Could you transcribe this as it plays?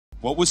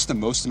What was the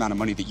most amount of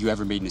money that you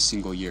ever made in a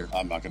single year?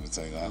 I'm not going to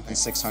say that. Okay.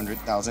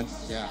 600,000.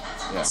 Yeah.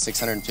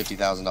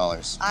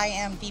 $650,000. I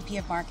am VP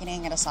of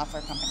marketing at a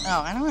software company.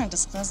 Oh, I don't want to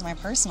disclose my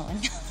personal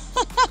income.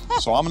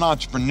 So I'm an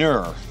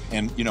entrepreneur,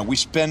 and we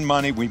spend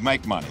money, we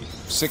make money.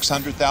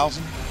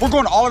 600,000. We're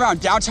going all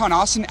around downtown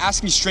Austin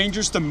asking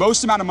strangers the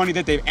most amount of money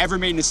that they've ever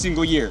made in a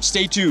single year.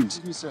 Stay tuned.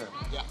 Excuse me, sir.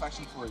 Yeah.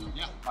 Question for you.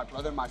 Yeah. My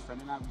brother and my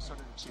friend and I, we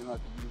started a channel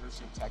at the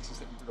University of Texas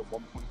that we grew to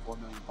 1.4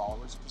 million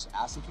followers. We're just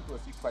asking people a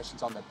few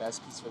questions on the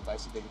best piece of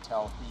advice that they would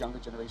tell the younger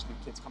generation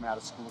of kids coming out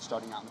of school,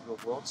 starting out in the real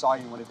world. Saw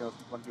you wanted to know if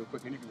you want to do a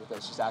quick interview with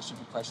us. Just ask you a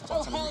few questions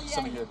on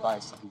some of your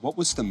advice. What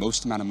was the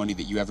most amount of money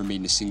that you ever made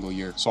in a single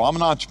year? So I'm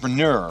an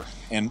entrepreneur,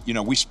 and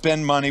we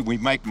spend money, we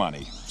make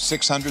money.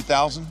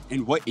 600,000.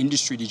 In what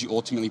industry did you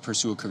ultimately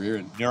pursue a career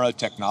in?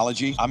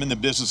 Neurotechnology. I'm in the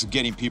business of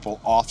getting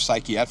people off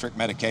psychiatric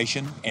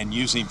medication and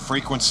using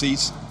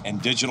frequencies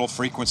and digital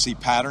frequency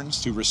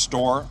patterns to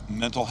restore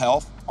mental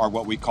health, or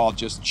what we call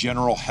just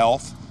general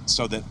health,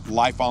 so that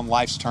life on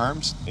life's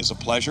terms is a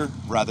pleasure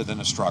rather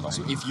than a struggle.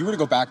 So if you were to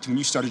go back to when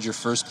you started your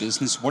first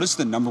business, what is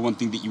the number one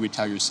thing that you would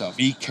tell yourself?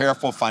 Be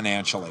careful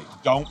financially.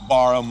 Don't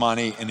borrow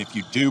money, and if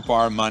you do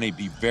borrow money,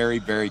 be very,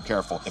 very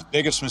careful. The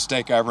biggest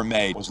mistake I ever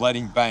made was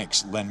letting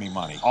banks lend me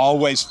money.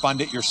 Always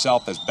fund it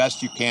yourself as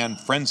best you can.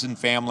 Friends and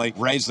family,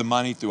 raise the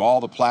money through all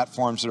the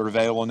platforms that are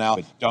available now,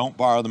 but don't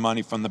borrow the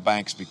money from the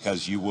banks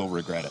because you will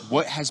regret it.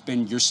 What has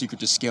been your secret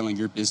to scaling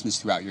your business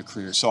throughout your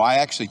career? So I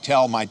actually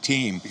tell my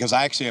team, because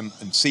I actually am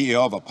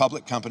CEO of a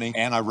public company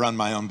and I run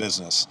my own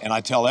business. And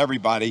I tell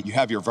everybody, you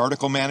have your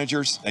vertical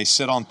managers, they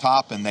sit on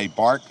top and they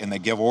bark and they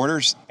give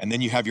orders. And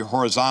then you have your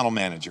horizontal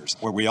managers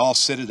where we all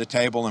sit at the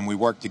table and we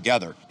work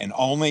together. And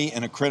only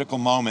in a critical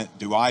moment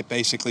do I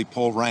basically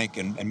pull rank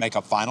and make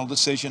a final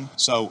decision.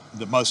 So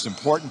the most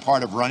important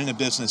part of running a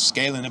business,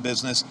 scaling a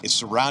business, is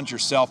surround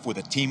yourself with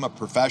a team of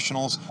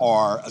professionals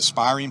or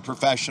aspiring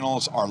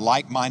professionals or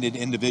like-minded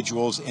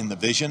individuals in the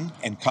vision,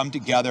 and come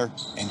together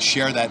and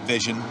share that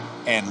vision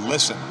and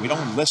listen. We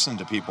don't listen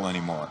to people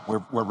anymore.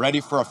 We're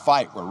ready for a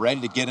fight. We're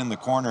ready to get in the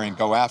corner and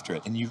go after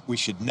it. And we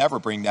should never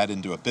bring that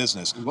into a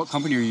business. What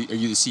company are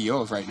you the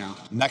CEO of right now?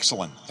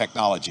 Nexalin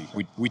Technology.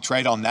 We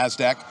trade on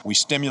NASDAQ. We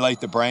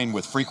stimulate the brain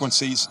with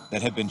frequencies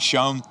that have been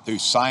shown through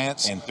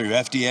science and through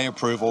FDA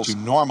approval to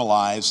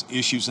normalize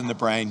issues in the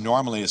brain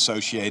normally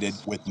associated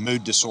with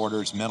mood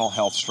disorders, mental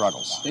health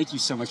struggles. Thank you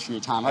so much for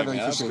your time. I really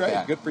appreciate great.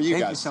 that. Good for you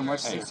Thank guys. you so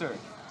much, Hey. sir.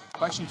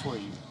 Question for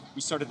you. We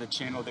started a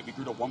channel that we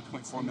grew to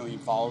 1.4 million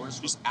followers.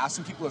 Just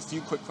asking people a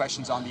few quick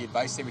questions on the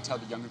advice they would tell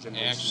the younger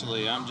generation.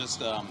 Actually, I'm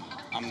just,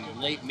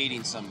 I'm late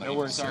meeting somebody. No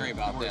worries, Sorry sir.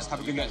 about No worries. that. Have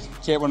a good night.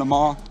 Can't win them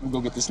all. We'll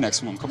go get this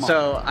next one. Come on.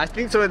 So I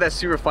think something that's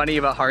super funny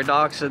about Hard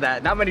Knocks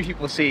that not many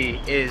people see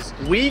is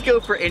we go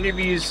for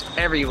interviews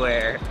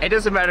everywhere. It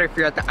doesn't matter if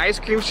you're at the ice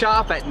cream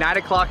shop at 9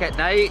 o'clock at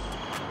night,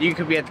 you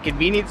could be at the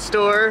convenience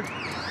store,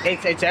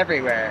 it's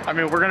everywhere. I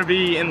mean, we're gonna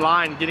be in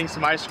line getting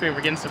some ice cream,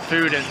 we're getting some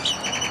food, and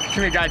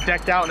a guy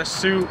decked out in a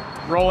suit,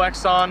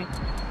 Rolex on.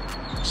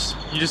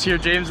 You just hear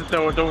James,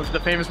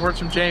 the famous words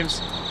from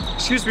James.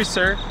 Excuse me,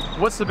 sir,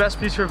 what's the best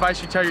piece of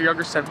advice you tell your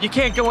younger self? You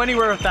can't go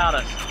anywhere without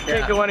us. You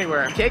can't go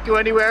anywhere. Can't go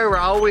anywhere, we're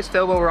always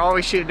filming, we're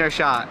always shooting our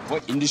shot.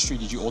 What industry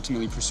did you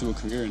ultimately pursue a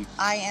career in?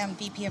 I am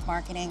VP of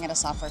marketing at a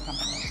software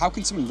company. How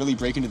can someone really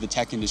break into the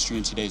tech industry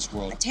in today's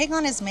world? Take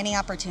on as many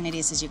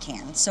opportunities as you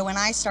can. So when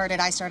I started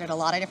a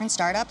lot of different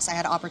startups. I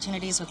had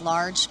opportunities with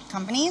large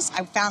companies.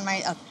 I found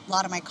a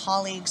lot of my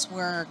colleagues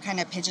were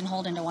kind of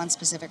pigeonholed into one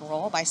specific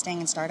role. By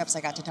staying in startups,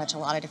 I got to touch a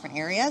lot of different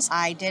areas.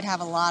 I did have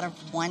a lot of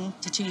 1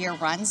 to 2 year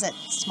runs at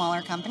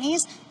smaller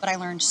companies, but I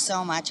learned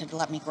so much. It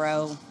let me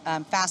grow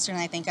faster than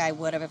I think I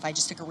would have if I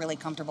just took a really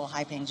comfortable,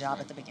 high-paying job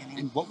at the beginning.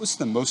 And what was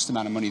the most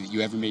amount of money that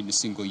you ever made in a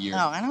single year?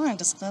 Oh, I don't want to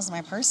disclose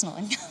my personal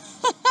income.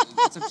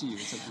 It's up to you.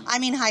 It's up to you. I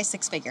mean, high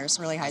six figures,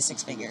 really high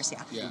six figures,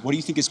 yeah. What do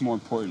you think is more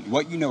important?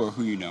 What you know or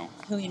who you know?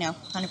 Who you know,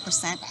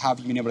 100%. How have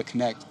you been able to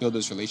connect, build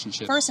those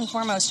relationships? First and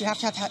foremost, you have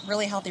to have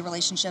really healthy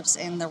relationships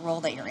in the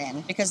role that you're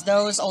in, because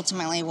those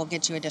ultimately will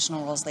get you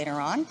additional roles later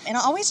on. And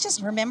always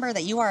just remember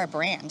that you are a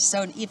brand.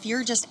 So if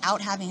you're just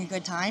out having a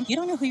good time, you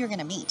don't know who you're going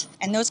to meet.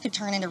 And those could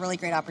turn into really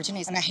great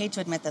opportunities. And I hate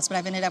to admit this, but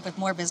I've ended up with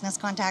more business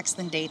contacts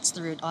than dates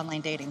through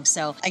online dating.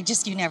 So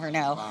you never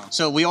know. Wow.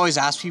 So we always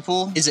ask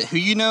people, is it who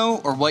you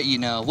know or what you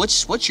know?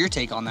 What's your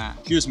take on that?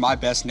 Here's my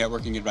best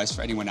networking advice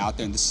for anyone out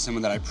there, and this is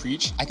someone that I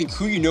preach. I think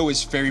who you know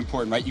is very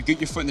important, right? You get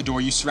your foot in the door,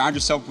 you surround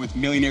yourself with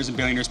millionaires and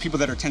billionaires, people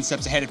that are 10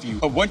 steps ahead of you.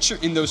 But once you're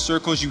in those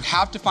circles, you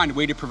have to find a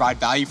way to provide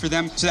value for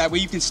them, so that way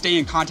you can stay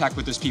in contact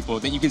with those people,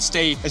 that you can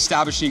stay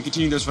establishing and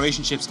continuing those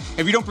relationships.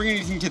 If you don't bring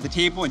anything to the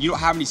table and you don't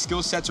have any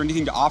skill sets or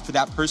anything to offer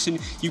that person,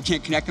 you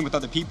can't connect them with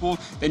other people,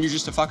 then you're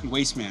just a fucking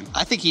waste man.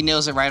 I think he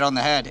nails it right on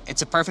the head.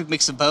 It's a perfect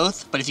mix of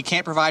both, but if you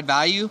can't provide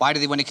value, why do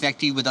they want to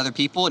connect you with other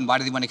people, and why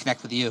do they want to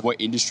connect with you? What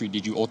industry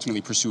did you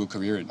ultimately pursue a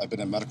career in? I've been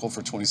in medical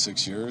for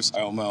 26 years. I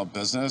own my own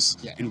business.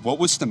 Yeah. And what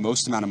was the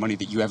most amount of money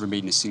that you ever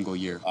made in a single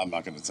year? I'm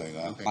not going to say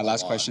that. Okay. My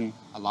last question,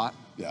 a lot?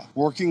 Yeah.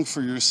 Working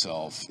for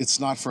yourself, it's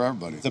not for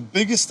everybody. The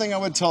biggest thing I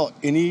would tell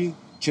any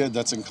kid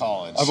that's in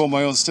college. I've owned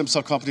my own stem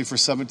cell company for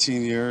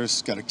 17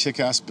 years, got a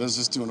kick-ass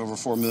business doing over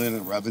 $4 million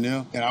in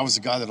revenue, and I was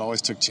the guy that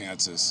always took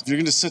chances. If you're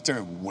gonna sit there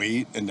and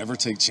wait and never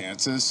take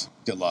chances,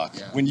 good luck.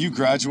 Yeah. When you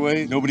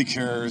graduate, nobody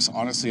cares.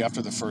 Honestly,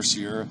 after the first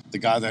year, the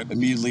guy that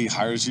immediately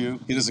hires you,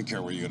 he doesn't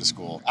care where you go to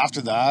school.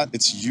 After that,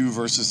 it's you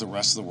versus the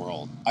rest of the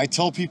world. I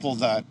tell people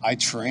that I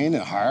train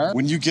and hire.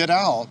 When you get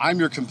out, I'm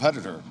your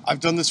competitor.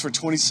 I've done this for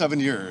 27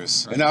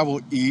 years, and I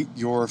will eat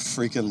your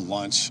freaking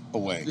lunch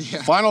away.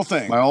 Yeah. Final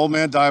thing, my old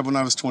man died when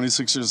I was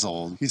 26 years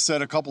old. He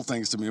said a couple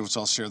things to me, which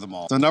I'll share them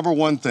all. The number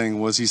one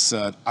thing was he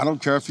said, I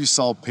don't care if you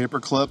sell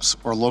paper clips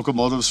or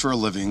locomotives for a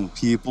living,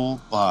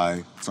 people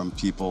buy from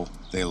people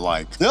they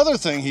like. The other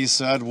thing he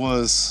said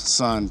was,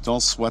 son,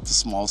 don't sweat the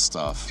small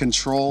stuff.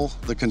 Control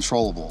the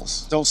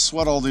controllables. Don't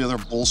sweat all the other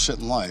bullshit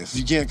in life. If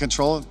you can't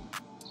control it,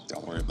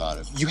 don't worry about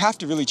it. You have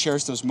to really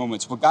cherish those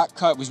moments. What got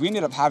cut was we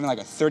ended up having like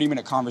a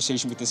 30-minute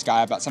conversation with this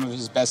guy about some of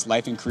his best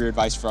life and career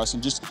advice for us,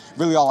 and just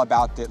really all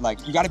about that.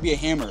 Like, you got to be a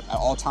hammer at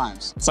all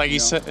times. It's like he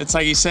said. It's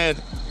like he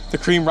said, the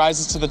cream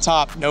rises to the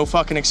top. No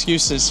fucking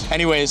excuses.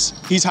 Anyways,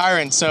 he's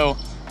hiring, so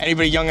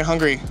anybody young and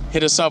hungry,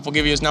 hit us up. We'll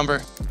give you his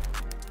number.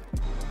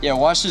 Yeah,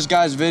 watch this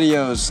guy's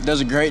videos.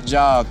 Does a great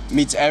job.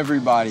 Meets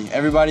everybody.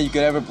 Everybody you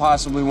could ever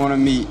possibly want to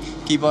meet.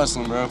 Keep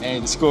hustling, bro. Hey,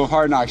 the School of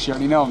Hard Knocks, you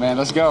already know, man.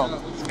 Let's go.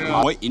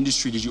 What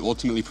industry did you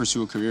ultimately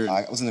pursue a career in?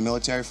 I was in the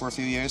military for a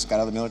few years, got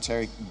out of the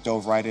military,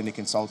 dove right into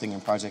consulting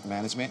and project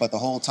management. But the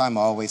whole time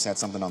I always had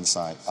something on the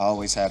side. I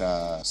always had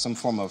some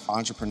form of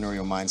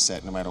entrepreneurial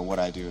mindset no matter what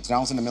I do. So when I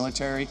was in the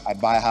military,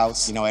 I'd buy a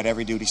house, at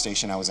every duty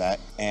station I was at.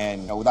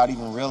 And without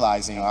even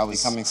realizing, I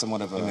was becoming somewhat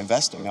of an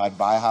investor. I'd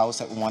buy a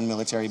house at one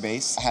military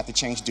base. I had to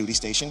change duty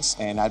stations,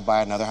 and I'd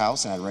buy another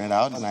house and I'd rent it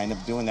out. And I ended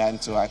up doing that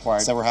until I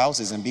acquired several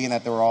houses. And being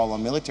that they were all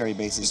on military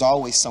bases, there's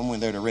always someone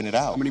there to rent it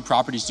out. How many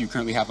properties do you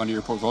currently have under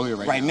your portfolio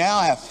right now?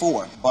 I have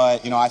 4,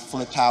 but I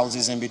flipped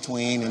houses in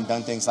between and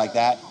done things like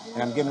that,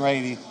 and I'm getting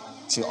ready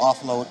to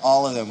offload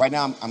all of them. Right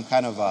now I'm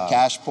kind of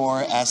cash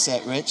poor,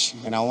 asset rich,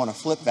 and I want to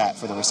flip that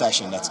for the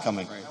recession that's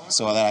coming,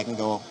 so that I can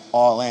go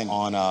all in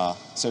on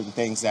certain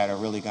things that are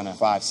really gonna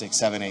 5, 6,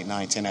 7, 8,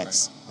 9,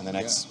 10x in the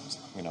next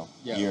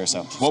year or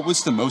so. What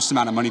was the most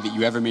amount of money that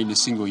you ever made in a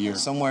single year?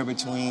 Somewhere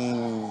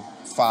between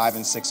 $500,000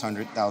 and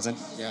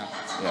 $600,000. Yeah,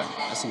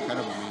 that's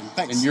incredible, man.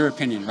 Thanks. In your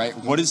opinion, right?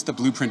 What is the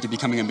blueprint to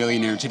becoming a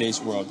millionaire in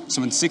today's world?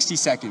 So in 60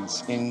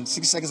 seconds. In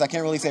 60 seconds, I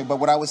can't really say, but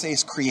what I would say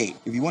is create.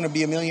 If you want to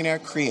be a millionaire,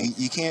 create.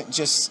 You can't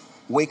just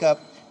wake up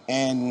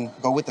and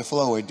go with the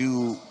flow or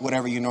do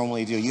whatever you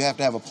normally do. You have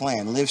to have a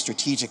plan, live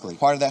strategically.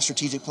 Part of that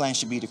strategic plan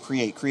should be to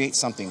create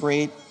something.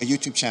 Create a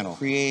YouTube channel,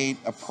 create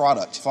a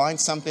product, find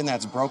something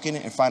that's broken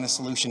and find a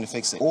solution to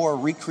fix it. Or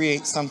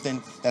recreate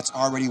something that's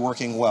already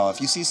working well. If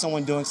you see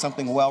someone doing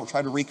something well,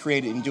 try to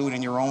recreate it and do it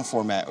in your own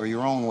format or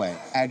your own way.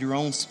 Add your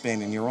own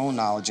spin and your own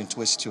knowledge and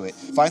twist to it.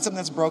 Find something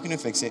that's broken and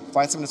fix it.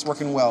 Find something that's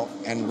working well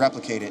and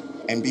replicate it,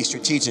 and be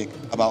strategic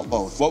about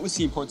both. What was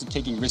the importance of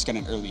taking risk at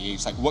an early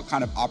age? Like, what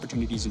kind of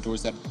opportunities and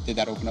doors did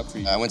that open up for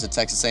you? I went to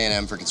Texas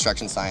A&M for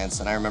construction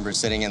science, and I remember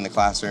sitting in the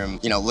classroom,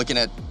 looking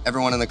at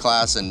everyone in the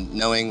class and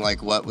knowing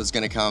what was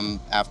going to come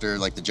after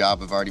the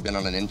job. I've already been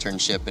on an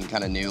internship and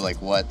kind of knew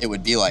what it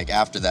would be like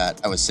after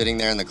that. I was sitting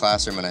there in the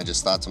classroom and I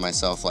just thought to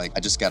myself, I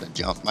just got to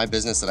jump. My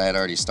business that I had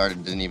already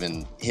started didn't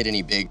even hit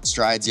any big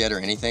strides yet or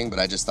anything, but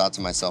I just thought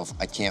to myself,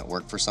 I can't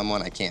work for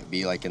someone. I can't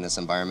be in this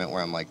environment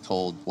where I'm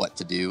told what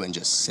to do and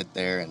just sit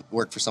there and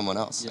work for someone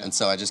else. Yeah. And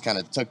so I just kind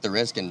of took the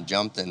risk and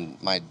jumped,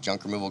 and my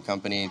junk removal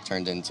company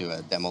turned into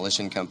a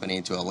demolition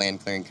company, to a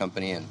land clearing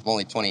company, and I'm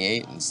only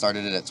 28 and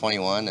started it at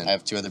 21, and I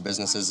have 2 other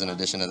businesses in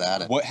addition to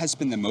that. What has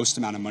been the most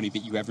amount of money that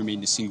you ever made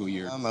in a single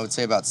year? I would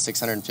say about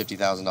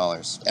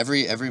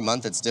 $650,000. Every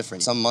month it's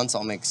different. Some months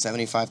I'll make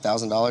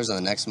 $75,000 and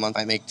the next month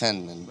I make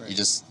 10, and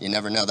you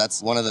never know.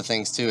 That's one of the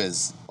things too,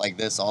 is like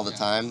this all the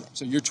time.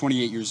 So you're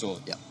 28 years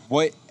old. Yeah.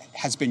 What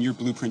has been your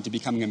blueprint to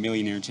becoming a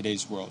millionaire in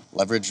today's world?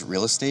 Leverage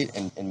real estate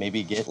and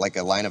maybe get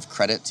a line of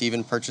credit to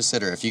even purchase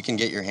it, or if you can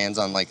get your hands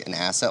on an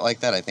asset like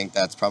that, I think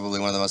that's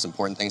probably one of the most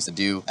important things to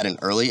do at an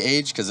early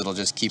age, because it'll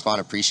just keep on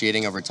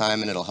appreciating over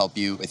time, and it'll help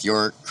you with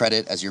your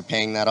credit as you're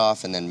paying that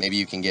off, and then maybe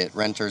you can get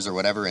renters or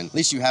whatever, and at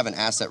least you have an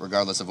asset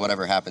regardless of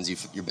whatever happens.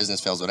 Your business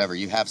fails, whatever,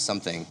 you have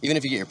something. Even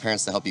if you get your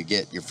parents to help you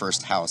get your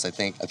first house, I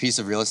think a piece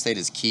of real estate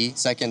is key.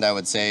 Second, I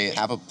would say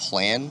have a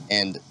plan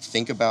and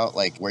think about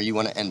where you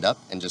want to end up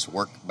and just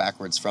work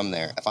backwards from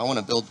there. If I want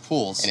to build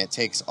pools and it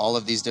takes all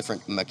of these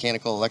different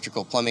mechanical,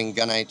 electrical, plumbing,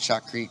 gunite,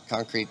 shotcrete,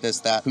 concrete,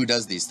 this, that, who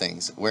does these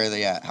things? Where are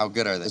they at? How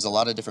good are they? There's a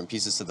lot of different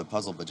pieces to the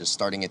puzzle, but just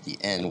starting at the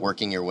end,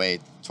 working your way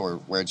toward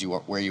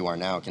where you are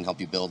now can help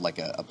you build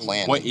a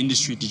plan. What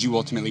industry did you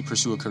ultimately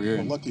pursue a career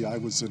in? Lucky I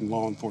was in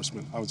law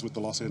enforcement. I was with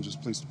the Los Angeles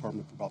Police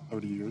Department for about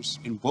 30 years.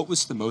 And what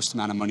was the most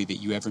amount of money that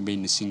you ever made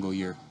in a single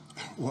year?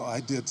 Well, I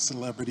did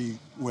celebrity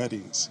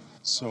weddings.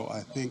 So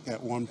I think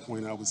at one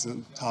point I was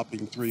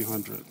topping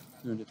 300.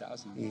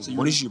 300,000. Mm-hmm. So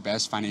what is your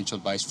best financial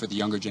advice for the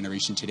younger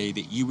generation today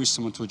that you wish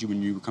someone told you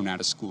when you were coming out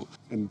of school?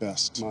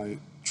 Invest. My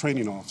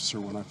training officer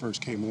when I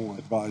first came on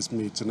advised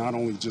me to not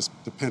only just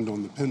depend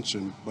on the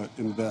pension, but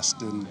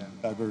invest in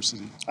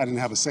diversity. I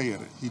didn't have a say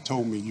in it. He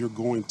told me, you're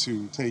going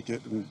to take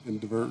it and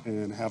divert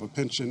and have a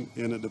pension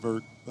and a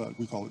divert,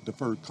 we call it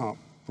deferred comp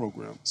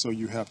program. So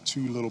you have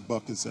two little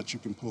buckets that you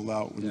can pull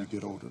out when you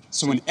get older.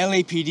 So in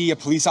LAPD, a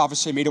police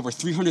officer made over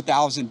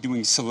 $300,000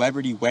 doing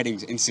celebrity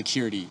weddings and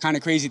security. Kind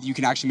of crazy that you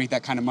can actually make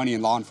that kind of money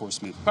in law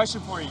enforcement. Question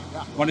for you.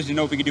 Yeah. Wanted to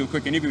know if we could do a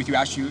quick interview with you,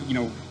 ask you,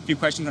 a few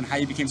questions on how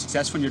you became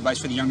successful and your advice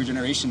for the younger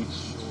generation.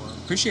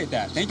 Appreciate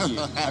that. Thank you.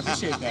 I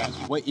appreciate that.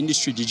 What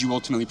industry did you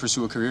ultimately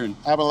pursue a career in?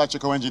 I have an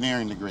electrical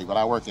engineering degree, but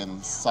I work in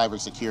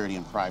cybersecurity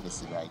and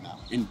privacy right now.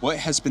 And what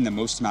has been the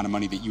most amount of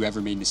money that you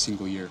ever made in a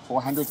single year?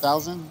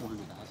 400,000.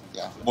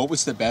 Yeah. What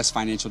was the best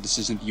financial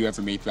decision that you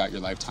ever made throughout your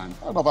lifetime?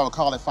 I don't know if I would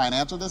call it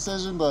financial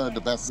decision, but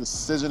the best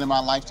decision in my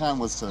lifetime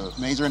was to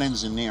major in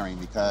engineering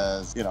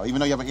because, even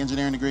though you have an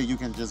engineering degree, you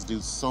can just do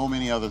so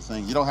many other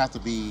things. You don't have to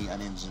be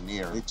an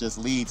engineer. It just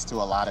leads to a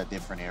lot of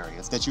different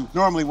areas that you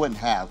normally wouldn't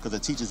have because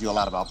it teaches you a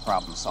lot about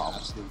problem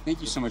solving. Thank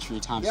you so much for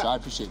your time, sir. I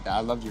appreciate that. I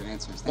loved your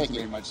answers. Thank you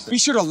very much, sir. Be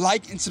sure to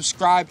like and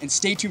subscribe and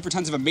stay tuned for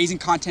tons of amazing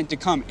content to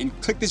come. And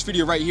click this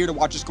video right here to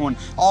watch us going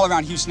all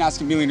around Houston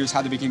asking millionaires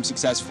how they became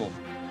successful.